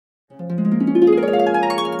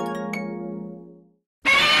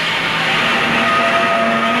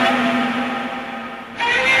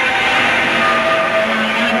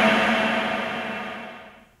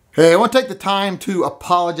Hey, I want to take the time to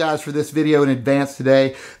apologize for this video in advance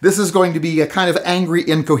today. This is going to be a kind of angry,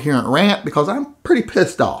 incoherent rant because I'm pretty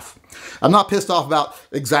pissed off. I'm not pissed off about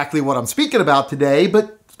exactly what I'm speaking about today,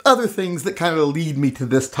 but other things that kind of lead me to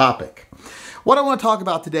this topic. What I want to talk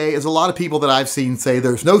about today is a lot of people that I've seen say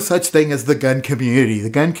there's no such thing as the gun community.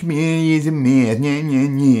 The gun community is a myth.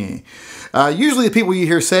 Usually the people you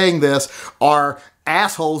hear saying this are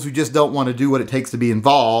assholes who just don't want to do what it takes to be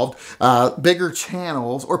involved, bigger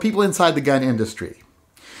channels, or people inside the gun industry.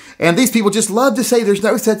 And these people just love to say there's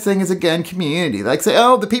no such thing as a gun community. Like say,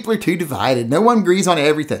 oh, the people are too divided. No one agrees on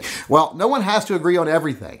everything. Well, no one has to agree on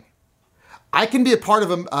everything. I can be a part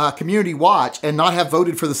of a community watch and not have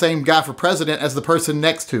voted for the same guy for president as the person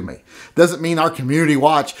next to me. Doesn't mean our community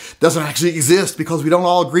watch doesn't actually exist because we don't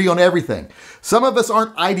all agree on everything. Some of us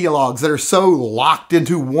aren't ideologues that are so locked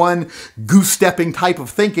into one goose-stepping type of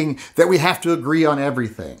thinking that we have to agree on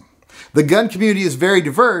everything. The gun community is very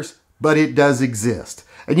diverse, but it does exist.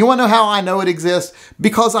 And you want to know how I know it exists?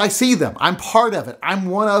 Because I see them. I'm part of it. I'm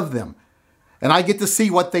one of them. And I get to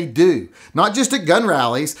see what they do. Not just at gun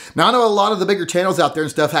rallies. Now, I know a lot of the bigger channels out there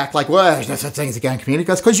and stuff act like, well, there's no such thing as a gun community.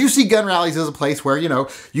 Because you see gun rallies as a place where, you know,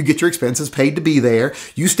 you get your expenses paid to be there.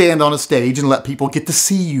 You stand on a stage and let people get to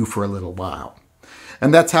see you for a little while.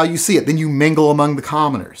 And that's how you see it. Then you mingle among the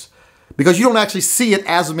commoners. Because you don't actually see it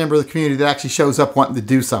as a member of the community that actually shows up wanting to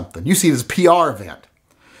do something. You see it as a PR event.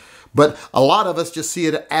 But a lot of us just see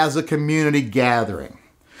it as a community gathering.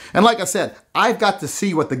 And like I said, I've got to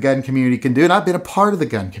see what the gun community can do, and I've been a part of the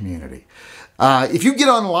gun community. If you get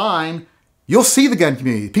online, you'll see the gun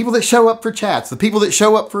community. The people that show up for chats, the people that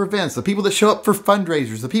show up for events, the people that show up for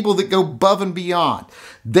fundraisers, the people that go above and beyond.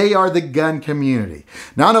 They are the gun community.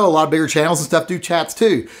 Now, I know a lot of bigger channels and stuff do chats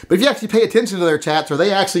too, but if you actually pay attention to their chats, are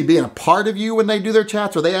they actually being a part of you when they do their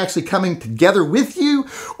chats? Are they actually coming together with you,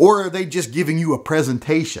 or are they just giving you a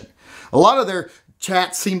presentation? A lot of their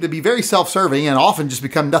chats seem to be very self-serving and often just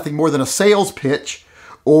become nothing more than a sales pitch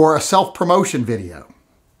or a self-promotion video.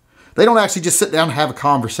 They don't actually just sit down and have a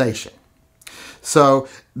conversation. So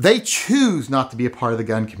they choose not to be a part of the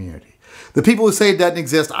gun community. The people who say it doesn't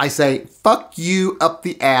exist, I say, fuck you up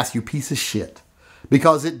the ass, you piece of shit.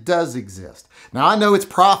 Because it does exist. Now, I know it's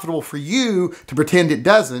profitable for you to pretend it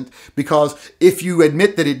doesn't, because if you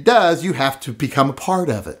admit that it does, you have to become a part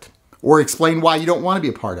of it. Or explain why you don't want to be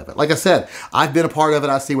a part of it. Like I said, I've been a part of it.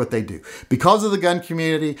 I see what they do. Because of the gun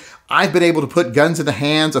community, I've been able to put guns in the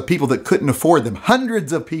hands of people that couldn't afford them.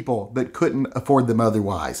 Hundreds of people that couldn't afford them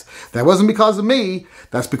otherwise. That wasn't because of me.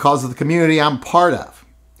 That's because of the community I'm part of.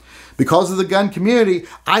 Because of the gun community,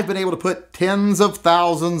 I've been able to put tens of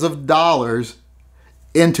thousands of dollars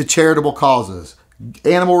into charitable causes.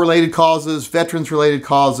 Animal-related causes, veterans-related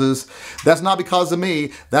causes. That's not because of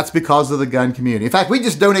me. That's because of the gun community. In fact, we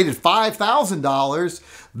just donated $5,000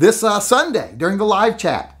 this Sunday during the live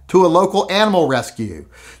chat to a local animal rescue.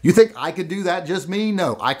 You think I could do that just me?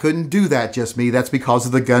 No, I couldn't do that just me. That's because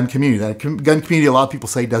of the gun community. That gun community, a lot of people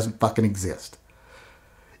say, doesn't fucking exist.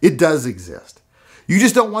 It does exist. You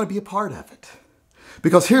just don't want to be a part of it.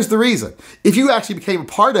 Because here's the reason. If you actually became a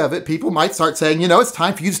part of it, people might start saying, you know, it's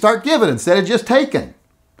time for you to start giving instead of just taking.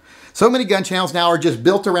 So many gun channels now are just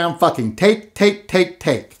built around fucking take, take, take,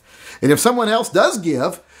 take. And if someone else does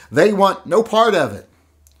give, they want no part of it.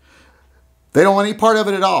 They don't want any part of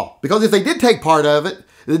it at all. Because if they did take part of it,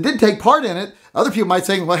 if they did take part in it, other people might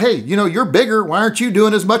say, well, hey, you know, you're bigger. Why aren't you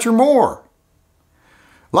doing as much or more?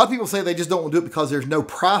 A lot of people say they just don't do it because there's no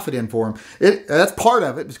profit in for them. That's part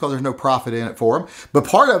of it, because there's no profit in it for them. But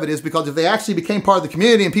part of it is because if they actually became part of the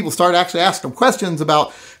community and people start actually asking them questions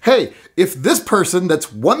about, hey, if this person that's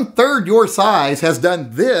 1/3 your size has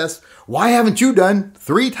done this, why haven't you done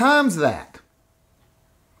 3 times that?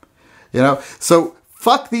 You know, so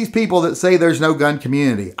fuck these people that say there's no gun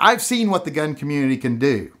community. I've seen what the gun community can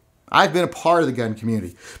do. I've been a part of the gun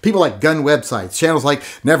community. People like gun websites, channels like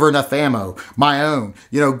Never Enough Ammo, my own,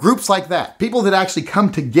 you know, groups like that. People that actually come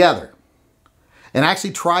together and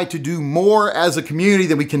actually try to do more as a community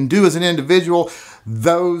than we can do as an individual.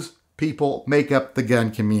 Those people make up the gun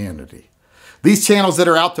community. These channels that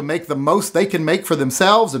are out to make the most they can make for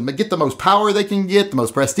themselves and get the most power they can get, the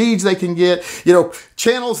most prestige they can get. You know,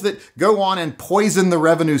 channels that go on and poison the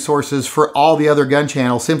revenue sources for all the other gun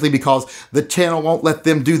channels simply because the channel won't let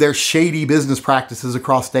them do their shady business practices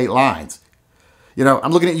across state lines. You know,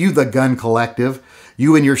 I'm looking at you, the Gun Collective.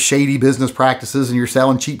 You and your shady business practices, and you're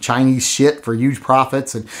selling cheap Chinese shit for huge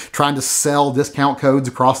profits and trying to sell discount codes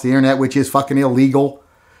across the internet, which is fucking illegal.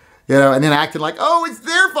 You know, and then acting like, oh, it's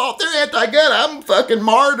their fault. They're anti-gun. I'm a fucking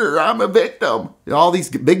martyr. I'm a victim. You know, all these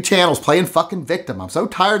big channels playing fucking victim. I'm so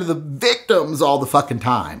tired of the victims all the fucking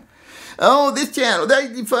time. Oh, this channel, they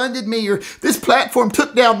defunded me, or this platform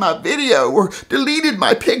took down my video, or deleted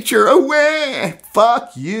my picture. Away.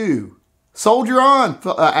 Fuck you. Soldier on,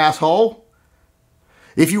 asshole.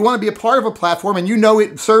 If you want to be a part of a platform and you know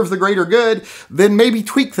it serves the greater good, then maybe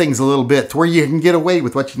tweak things a little bit to where you can get away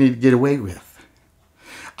with what you need to get away with.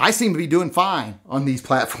 I seem to be doing fine on these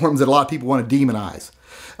platforms that a lot of people want to demonize.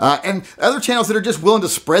 And other channels that are just willing to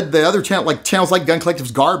spread the other channel, like channels like Gun Collective's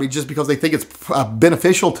garbage just because they think it's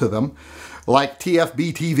beneficial to them, like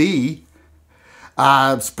TFB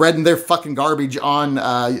TV, spreading their fucking garbage on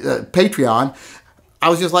Patreon. I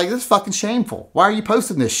was just like, this is fucking shameful. Why are you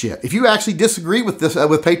posting this shit? If you actually disagree with this,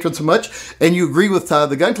 with Patreon so much, and you agree with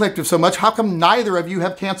the Gun Collective so much, how come neither of you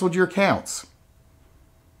have canceled your accounts?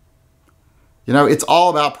 You know, it's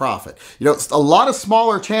all about profit. You know, a lot of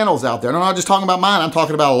smaller channels out there, and I'm not just talking about mine, I'm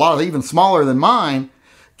talking about a lot of even smaller than mine,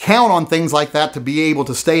 count on things like that to be able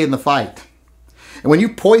to stay in the fight. And when you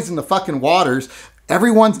poison the fucking waters,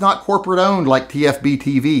 everyone's not corporate owned like TFB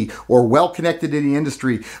TV or well connected in the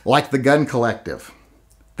industry like the Gun Collective.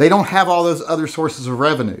 They don't have all those other sources of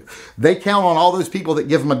revenue. They count on all those people that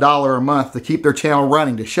give them $1 a month to keep their channel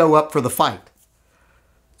running, to show up for the fight.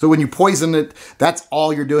 So when you poison it, that's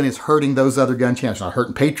all you're doing is hurting those other gun channels. You're not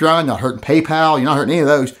hurting Patreon, not hurting PayPal, you're not hurting any of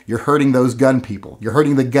those. You're hurting those gun people. You're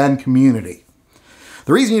hurting the gun community.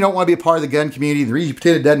 The reason you don't want to be a part of the gun community, the reason you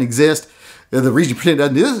pretend it doesn't exist, the reason you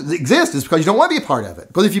pretend it doesn't exist is because you don't want to be a part of it.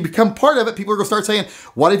 Because if you become part of it, people are going to start saying,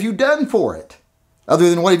 what have you done for it? Other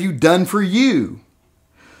than what have you done for you?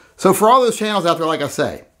 So for all those channels out there, like I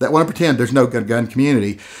say, that want to pretend there's no gun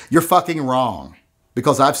community, you're fucking wrong.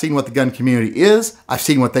 Because I've seen what the gun community is. I've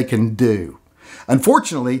seen what they can do.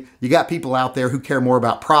 Unfortunately, you got people out there who care more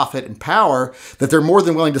about profit and power, that they're more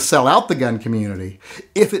than willing to sell out the gun community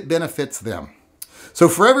if it benefits them. So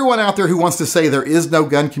for everyone out there who wants to say there is no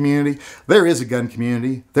gun community, there is a gun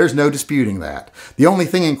community. There's no disputing that. The only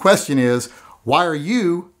thing in question is, why are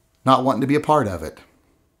you not wanting to be a part of it?